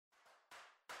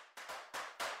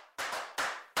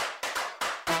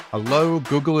Hello,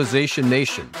 Googleization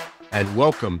Nation, and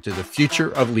welcome to the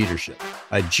Future of Leadership,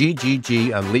 a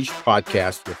GGG Unleashed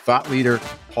podcast with thought leader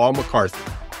Paul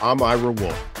McCarthy. I'm Ira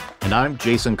Wolf. And I'm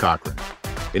Jason Cochran.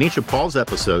 In each of Paul's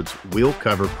episodes, we'll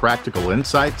cover practical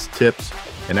insights, tips,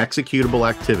 and executable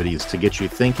activities to get you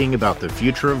thinking about the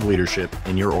future of leadership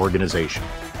in your organization.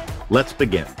 Let's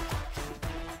begin.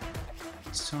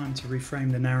 It's time to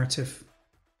reframe the narrative.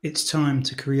 It's time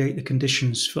to create the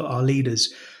conditions for our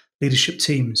leaders, leadership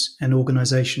teams, and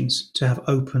organizations to have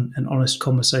open and honest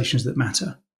conversations that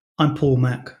matter. I'm Paul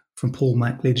Mack from Paul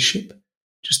Mack Leadership,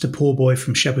 just a poor boy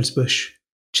from Shepherd's Bush,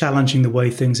 challenging the way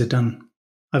things are done.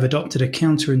 I've adopted a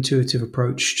counterintuitive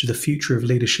approach to the future of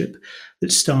leadership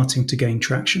that's starting to gain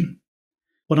traction.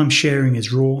 What I'm sharing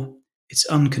is raw, it's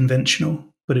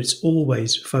unconventional, but it's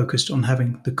always focused on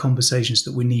having the conversations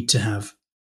that we need to have.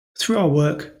 Through our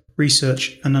work,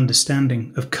 research, and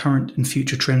understanding of current and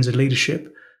future trends in leadership,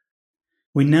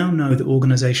 we now know that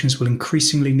organizations will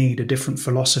increasingly need a different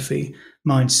philosophy,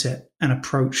 mindset, and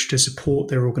approach to support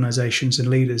their organizations and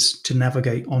leaders to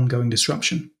navigate ongoing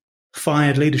disruption.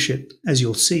 Fired leadership, as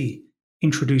you'll see,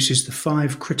 introduces the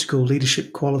 5 critical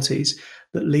leadership qualities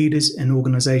that leaders and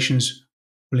organizations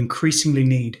will increasingly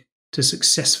need to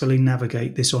successfully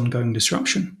navigate this ongoing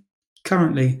disruption.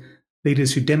 Currently,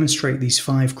 leaders who demonstrate these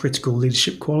 5 critical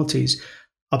leadership qualities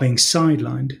are being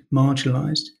sidelined,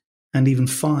 marginalized, and even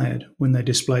fired when they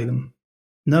display them.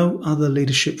 No other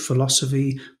leadership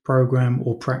philosophy, program,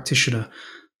 or practitioner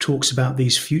talks about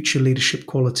these future leadership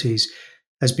qualities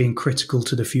as being critical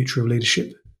to the future of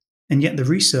leadership. And yet the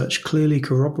research clearly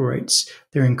corroborates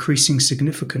their increasing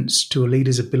significance to a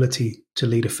leader's ability to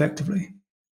lead effectively.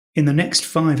 In the next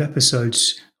 5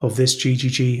 episodes of this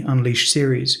GGG Unleashed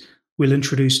series, we'll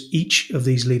introduce each of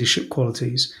these leadership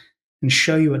qualities and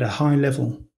show you at a high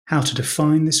level how to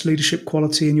define this leadership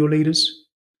quality in your leaders,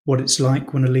 what it's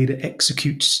like when a leader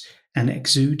executes and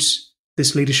exudes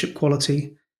this leadership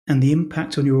quality, and the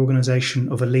impact on your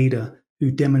organization of a leader who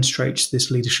demonstrates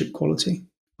this leadership quality.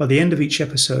 By the end of each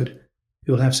episode,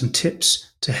 you'll have some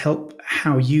tips to help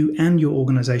how you and your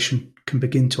organization can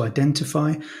begin to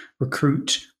identify,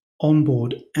 recruit,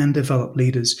 onboard, and develop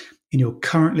leaders in your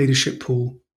current leadership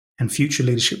pool and future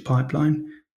leadership pipeline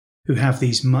who have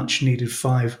these much-needed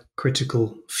 5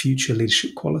 critical future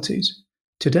leadership qualities.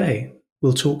 Today,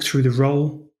 we'll talk through the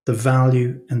role, the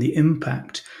value, and the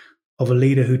impact of a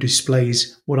leader who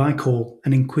displays what I call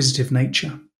an inquisitive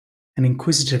nature, an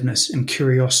inquisitiveness and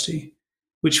curiosity,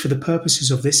 which for the purposes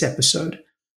of this episode,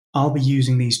 I'll be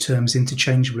using these terms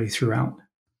interchangeably throughout.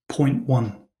 Point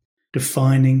 1,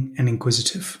 defining an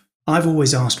inquisitive. I've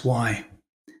always asked why.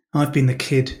 I've been the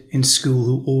kid in school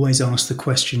who always asked the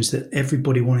questions that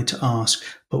everybody wanted to ask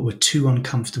but were too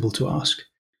uncomfortable to ask.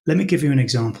 Let me give you an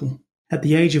example. At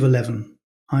the age of 11,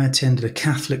 I attended a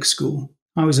Catholic school.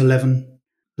 I was 11,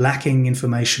 lacking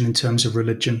information in terms of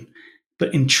religion,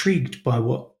 but intrigued by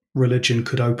what religion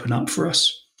could open up for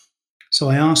us. So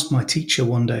I asked my teacher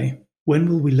one day, when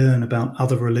will we learn about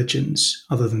other religions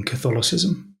other than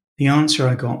Catholicism? The answer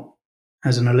I got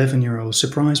as an 11-year-old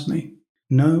surprised me.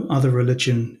 No other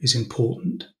religion is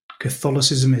important.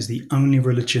 Catholicism is the only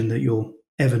religion that you'll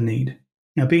ever need.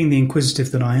 Now, being the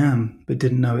inquisitive that I am, but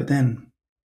didn't know it then,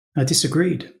 I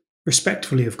disagreed,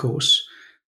 respectfully of course,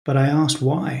 but I asked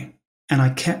why, and I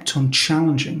kept on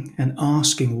challenging and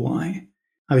asking why.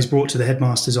 I was brought to the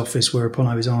headmaster's office, whereupon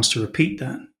I was asked to repeat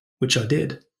that, which I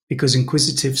did, because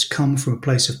inquisitives come from a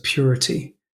place of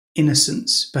purity,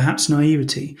 innocence, perhaps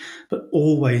naivety, but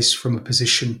always from a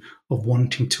position of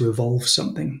wanting to evolve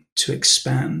something, to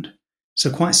expand. So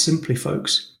quite simply,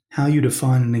 folks, how you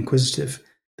define an inquisitive,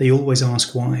 they always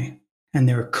ask why, and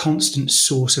they're a constant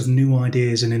source of new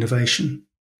ideas and innovation.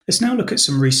 Let's now look at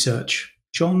some research.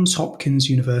 Johns Hopkins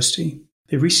University,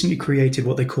 they recently created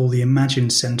what they call the Imagine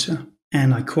Center,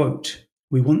 and I quote,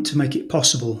 "We want to make it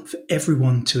possible for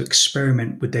everyone to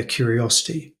experiment with their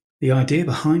curiosity. The idea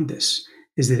behind this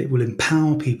is that it will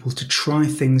empower people to try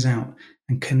things out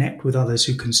and connect with others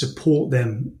who can support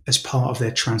them as part of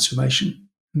their transformation."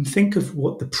 And think of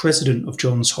what the president of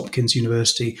Johns Hopkins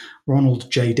University, Ronald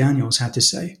J. Daniels, had to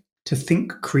say. To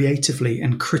think creatively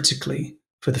and critically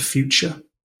for the future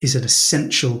is an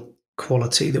essential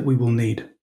quality that we will need.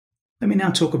 Let me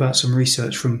now talk about some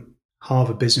research from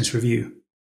Harvard Business Review.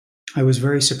 I was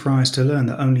very surprised to learn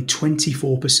that only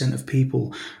 24% of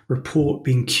people report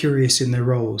being curious in their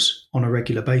roles on a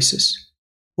regular basis.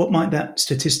 What might that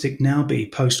statistic now be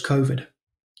post-COVID?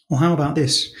 Well, how about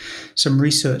this? Some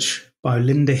research by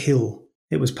Linda Hill.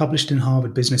 It was published in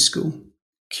Harvard Business School.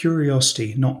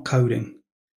 Curiosity, not coding.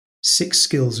 6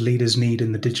 skills leaders need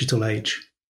in the digital age.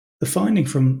 The finding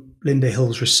from Linda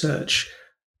Hill's research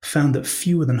found that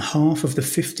fewer than half of the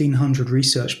 1,500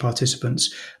 research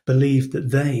participants believe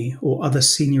that they or other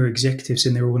senior executives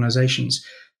in their organizations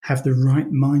have the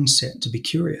right mindset to be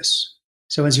curious.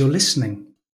 So as you're listening,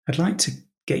 I'd like to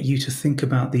get you to think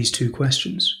about these two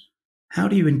questions. How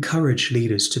do you encourage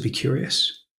leaders to be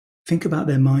curious? Think about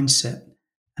their mindset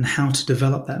and how to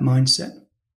develop that mindset.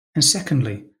 And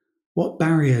secondly, what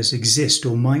barriers exist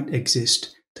or might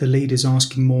exist to leaders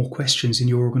asking more questions in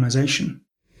your organization?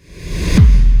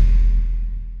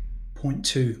 Point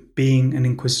 2, being an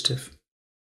inquisitive.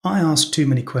 I ask too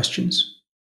many questions.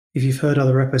 If you've heard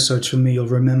other episodes from me, you'll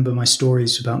remember my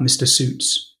stories about Mr.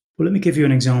 Suits. Well, let me give you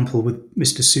an example with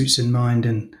Mr. Suits in mind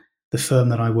and the firm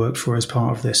that I worked for as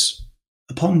part of this.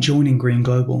 Upon joining Green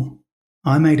Global,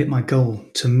 I made it my goal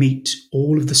to meet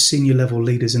all of the senior level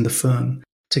leaders in the firm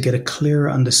to get a clearer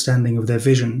understanding of their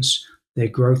visions, their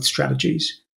growth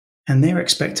strategies, and their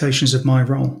expectations of my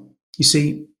role. You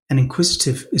see, an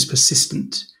inquisitive is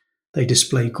persistent. They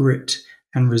display grit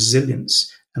and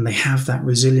resilience, and they have that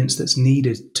resilience that's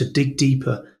needed to dig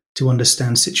deeper to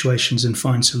understand situations and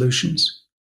find solutions.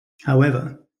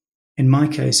 However, in my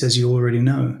case, as you already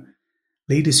know,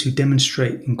 leaders who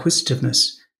demonstrate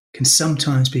inquisitiveness can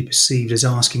sometimes be perceived as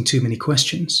asking too many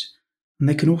questions, and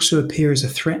they can also appear as a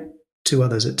threat to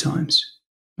others at times.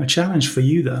 A challenge for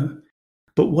you, though,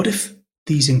 but what if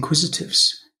these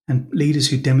inquisitives and leaders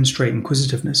who demonstrate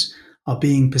inquisitiveness are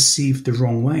being perceived the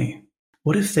wrong way?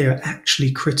 What if they are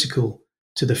actually critical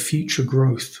to the future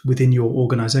growth within your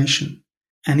organization?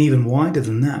 And even wider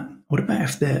than that, what about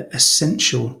if they're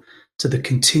essential to the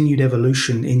continued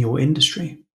evolution in your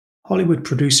industry? Hollywood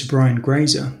producer Brian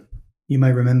Grazer, you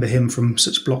may remember him from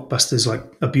such blockbusters like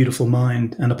A Beautiful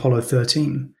Mind and Apollo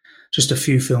 13, just a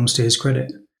few films to his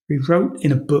credit. He wrote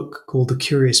in a book called The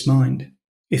Curious Mind,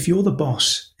 if you're the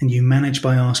boss and you manage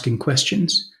by asking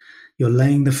questions, you're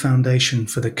laying the foundation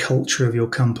for the culture of your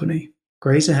company.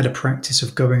 Grazer had a practice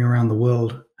of going around the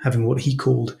world having what he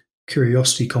called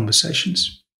curiosity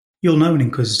conversations. You'll know an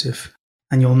inquisitive,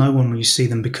 and you'll know when you see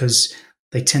them because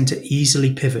they tend to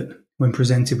easily pivot when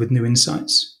presented with new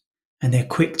insights, and they're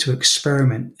quick to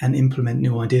experiment and implement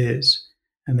new ideas,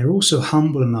 and they're also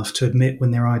humble enough to admit when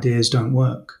their ideas don't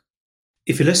work.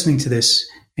 If you're listening to this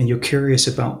and you're curious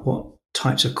about what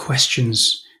types of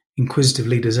questions inquisitive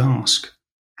leaders ask,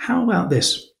 how about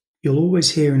this? You'll always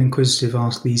hear an inquisitive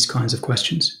ask these kinds of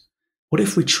questions. What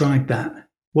if we tried that?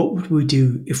 What would we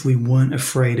do if we weren't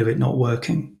afraid of it not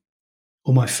working?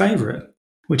 Or my favourite,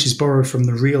 which is borrowed from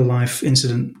the real-life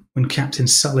incident when Captain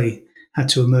Sully had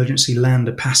to emergency land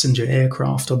a passenger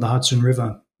aircraft on the Hudson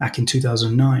River back in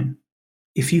 2009.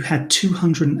 If you had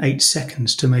 208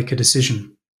 seconds to make a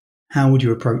decision, how would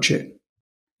you approach it?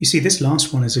 You see, this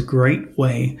last one is a great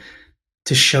way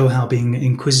to show how being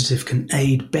inquisitive can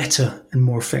aid better and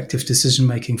more effective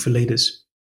decision-making for leaders.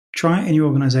 Try it in your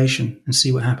organization and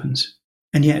see what happens.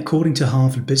 And yet, according to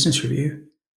Harvard Business Review,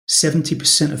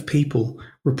 70% of people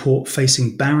report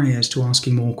facing barriers to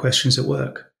asking more questions at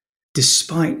work,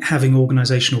 despite having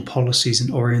organizational policies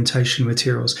and orientation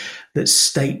materials that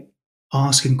state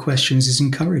asking questions is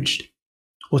encouraged.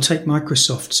 Or take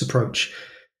Microsoft's approach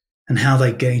and how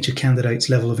they gauge a candidate's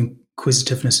level of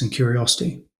inquisitiveness and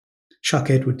curiosity. Chuck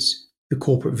Edwards, the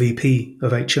corporate VP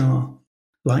of HR,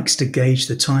 likes to gauge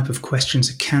the type of questions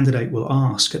a candidate will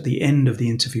ask at the end of the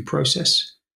interview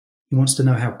process. He wants to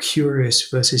know how curious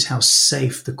versus how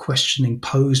safe the questioning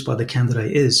posed by the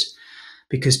candidate is,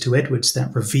 because to Edwards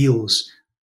that reveals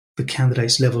the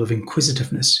candidate's level of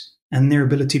inquisitiveness and their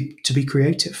ability to be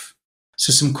creative.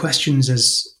 So some questions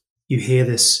as you hear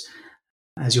this,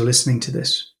 as you're listening to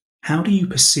this. How do you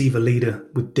perceive a leader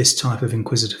with this type of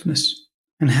inquisitiveness?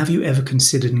 And have you ever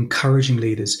considered encouraging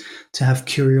leaders to have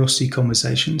curiosity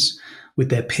conversations with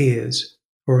their peers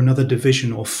or another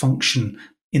division or function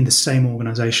in the same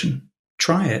organization?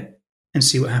 Try it and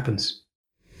see what happens.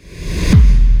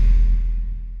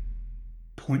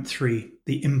 Point 3,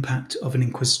 the impact of an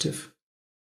inquisitive.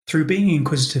 Through being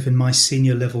inquisitive in my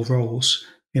senior level roles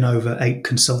in over 8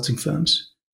 consulting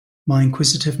firms, my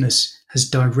inquisitiveness has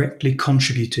directly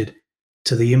contributed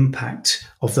to the impact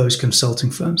of those consulting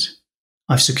firms.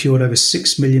 I've secured over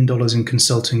 $6 million in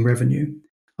consulting revenue.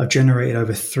 I've generated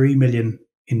over $3 million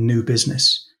in new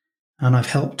business. And I've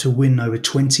helped to win over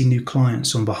 20 new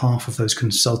clients on behalf of those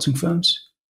consulting firms.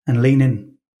 And lean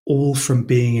in, all from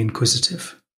being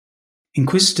inquisitive.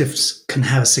 Inquisitives can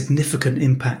have a significant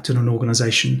impact on an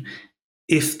organization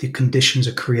if the conditions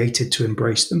are created to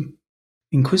embrace them.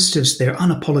 Inquisitives, they're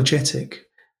unapologetic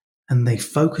and they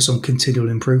focus on continual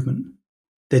improvement.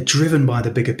 They're driven by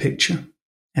the bigger picture.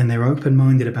 And they're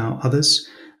open-minded about others,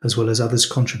 as well as others'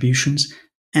 contributions,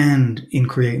 and in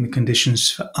creating the conditions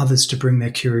for others to bring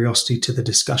their curiosity to the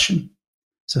discussion.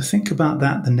 So think about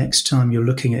that the next time you're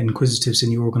looking at inquisitives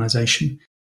in your organization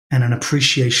and an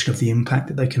appreciation of the impact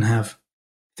that they can have.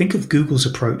 Think of Google's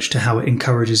approach to how it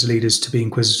encourages leaders to be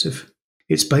inquisitive.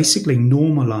 It's basically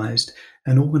normalized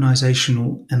an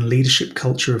organizational and leadership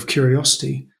culture of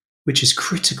curiosity, which is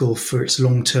critical for its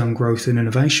long-term growth and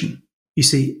innovation. You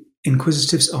see,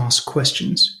 inquisitives ask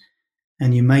questions,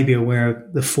 and you may be aware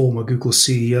of the former Google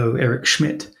CEO, Eric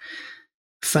Schmidt,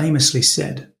 famously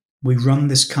said, "We run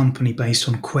this company based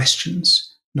on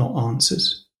questions, not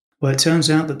answers." Well, it turns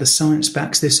out that the science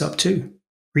backs this up too.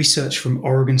 Research from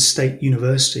Oregon State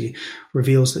University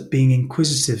reveals that being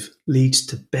inquisitive leads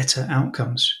to better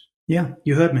outcomes. Yeah,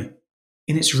 you heard me.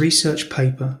 In its research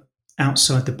paper,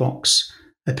 Outside the Box,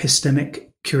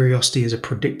 Epistemic Curiosity is a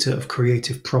Predictor of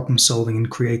Creative Problem Solving and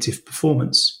Creative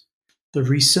Performance, the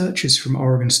researchers from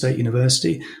Oregon State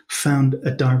University found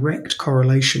a direct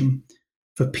correlation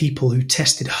for people who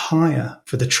tested higher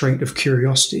for the trait of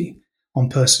curiosity on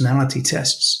personality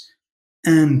tests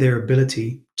and their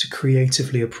ability to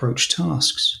creatively approach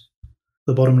tasks.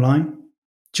 The bottom line,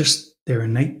 just their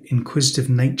innate inquisitive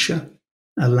nature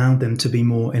allowed them to be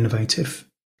more innovative.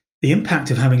 The impact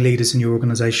of having leaders in your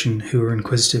organization who are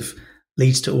inquisitive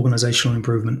leads to organizational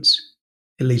improvements.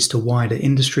 It leads to wider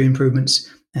industry improvements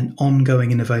and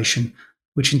ongoing innovation,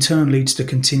 which in turn leads to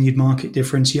continued market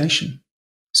differentiation.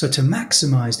 So to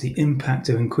maximize the impact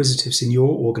of inquisitives in your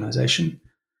organization,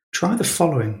 try the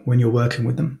following when you're working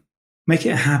with them. Make it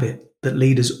a habit that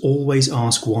leaders always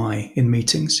ask why in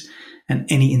meetings and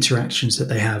any interactions that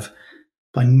they have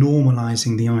by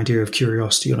normalizing the idea of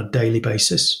curiosity on a daily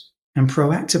basis, and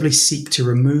proactively seek to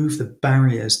remove the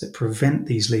barriers that prevent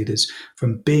these leaders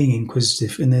from being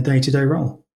inquisitive in their day-to-day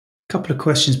role. A couple of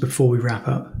questions before we wrap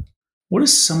up. What are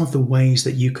some of the ways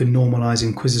that you can normalize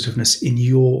inquisitiveness in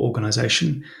your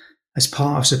organization as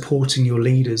part of supporting your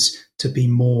leaders to be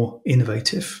more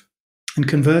innovative? And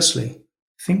conversely,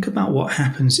 think about what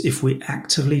happens if we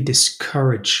actively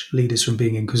discourage leaders from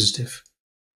being inquisitive.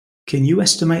 Can you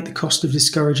estimate the cost of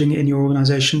discouraging it in your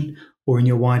organization or in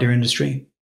your wider industry?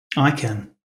 I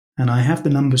can, and I have the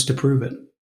numbers to prove it.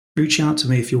 Reach out to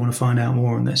me if you want to find out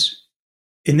more on this.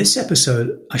 In this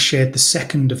episode, I shared the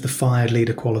second of the fired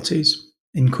leader qualities,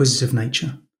 inquisitive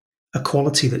nature, a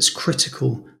quality that's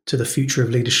critical to the future of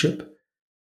leadership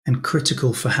and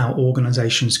critical for how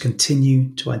organizations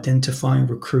continue to identify,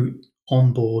 recruit,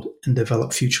 onboard, and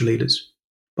develop future leaders.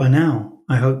 By now,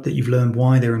 I hope that you've learned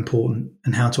why they're important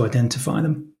and how to identify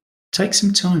them. Take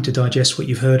some time to digest what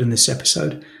you've heard in this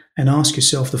episode and ask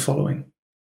yourself the following.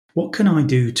 What can I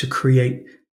do to create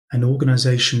an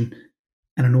organization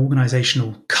and an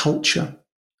organizational culture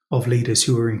of leaders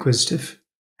who are inquisitive?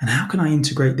 And how can I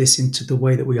integrate this into the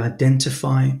way that we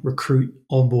identify, recruit,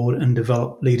 onboard, and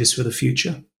develop leaders for the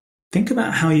future? Think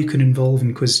about how you can involve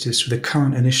inquisitives with a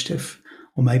current initiative,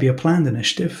 or maybe a planned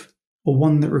initiative, or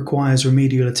one that requires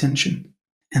remedial attention.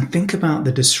 And think about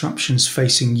the disruptions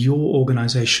facing your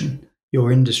organization,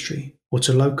 your industry, or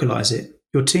to localize it,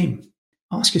 your team.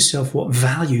 Ask yourself, what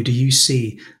value do you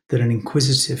see that an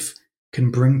inquisitive can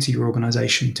bring to your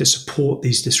organization to support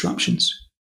these disruptions?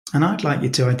 And I'd like you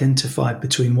to identify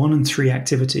between 1 and 3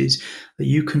 activities that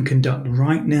you can conduct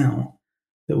right now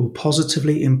that will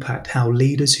positively impact how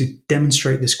leaders who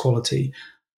demonstrate this quality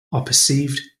are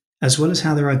perceived, as well as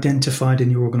how they're identified in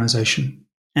your organization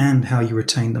and how you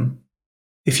retain them.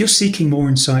 If you're seeking more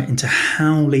insight into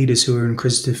how leaders who are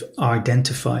inquisitive are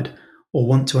identified or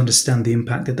want to understand the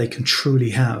impact that they can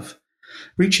truly have,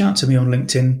 reach out to me on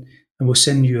LinkedIn and we'll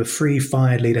send you a free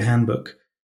Fired Leader Handbook.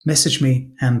 Message me,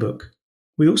 handbook.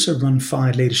 We also run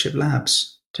Fired Leadership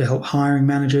Labs to help hiring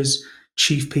managers,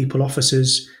 chief people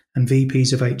officers, and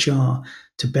VPs of HR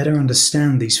to better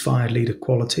understand these fired leader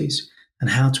qualities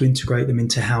and how to integrate them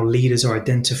into how leaders are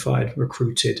identified,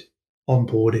 recruited,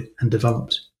 onboarded, and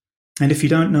developed. And if you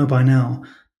don't know by now,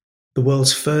 the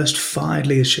world's first fired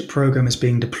leadership program is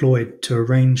being deployed to a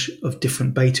range of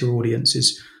different beta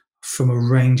audiences from a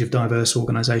range of diverse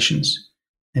organizations.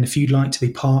 And if you'd like to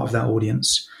be part of that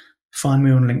audience, find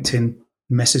me on LinkedIn,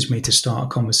 message me to start a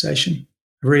conversation.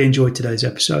 I really enjoyed today's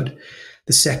episode.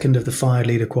 The second of the fired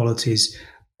leader qualities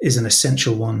is an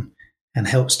essential one and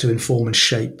helps to inform and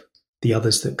shape the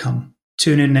others that come.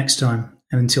 Tune in next time,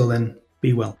 and until then,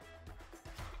 be well.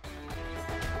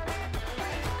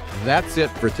 That's it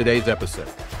for today's episode.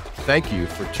 Thank you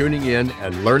for tuning in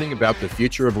and learning about the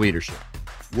future of leadership.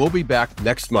 We'll be back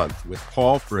next month with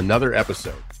Paul for another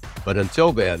episode. But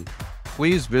until then,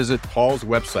 please visit Paul's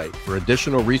website for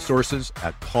additional resources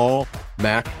at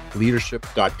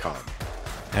paulmacleadership.com.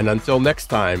 And until next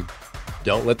time,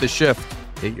 don't let the shift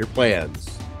facilitate your plans.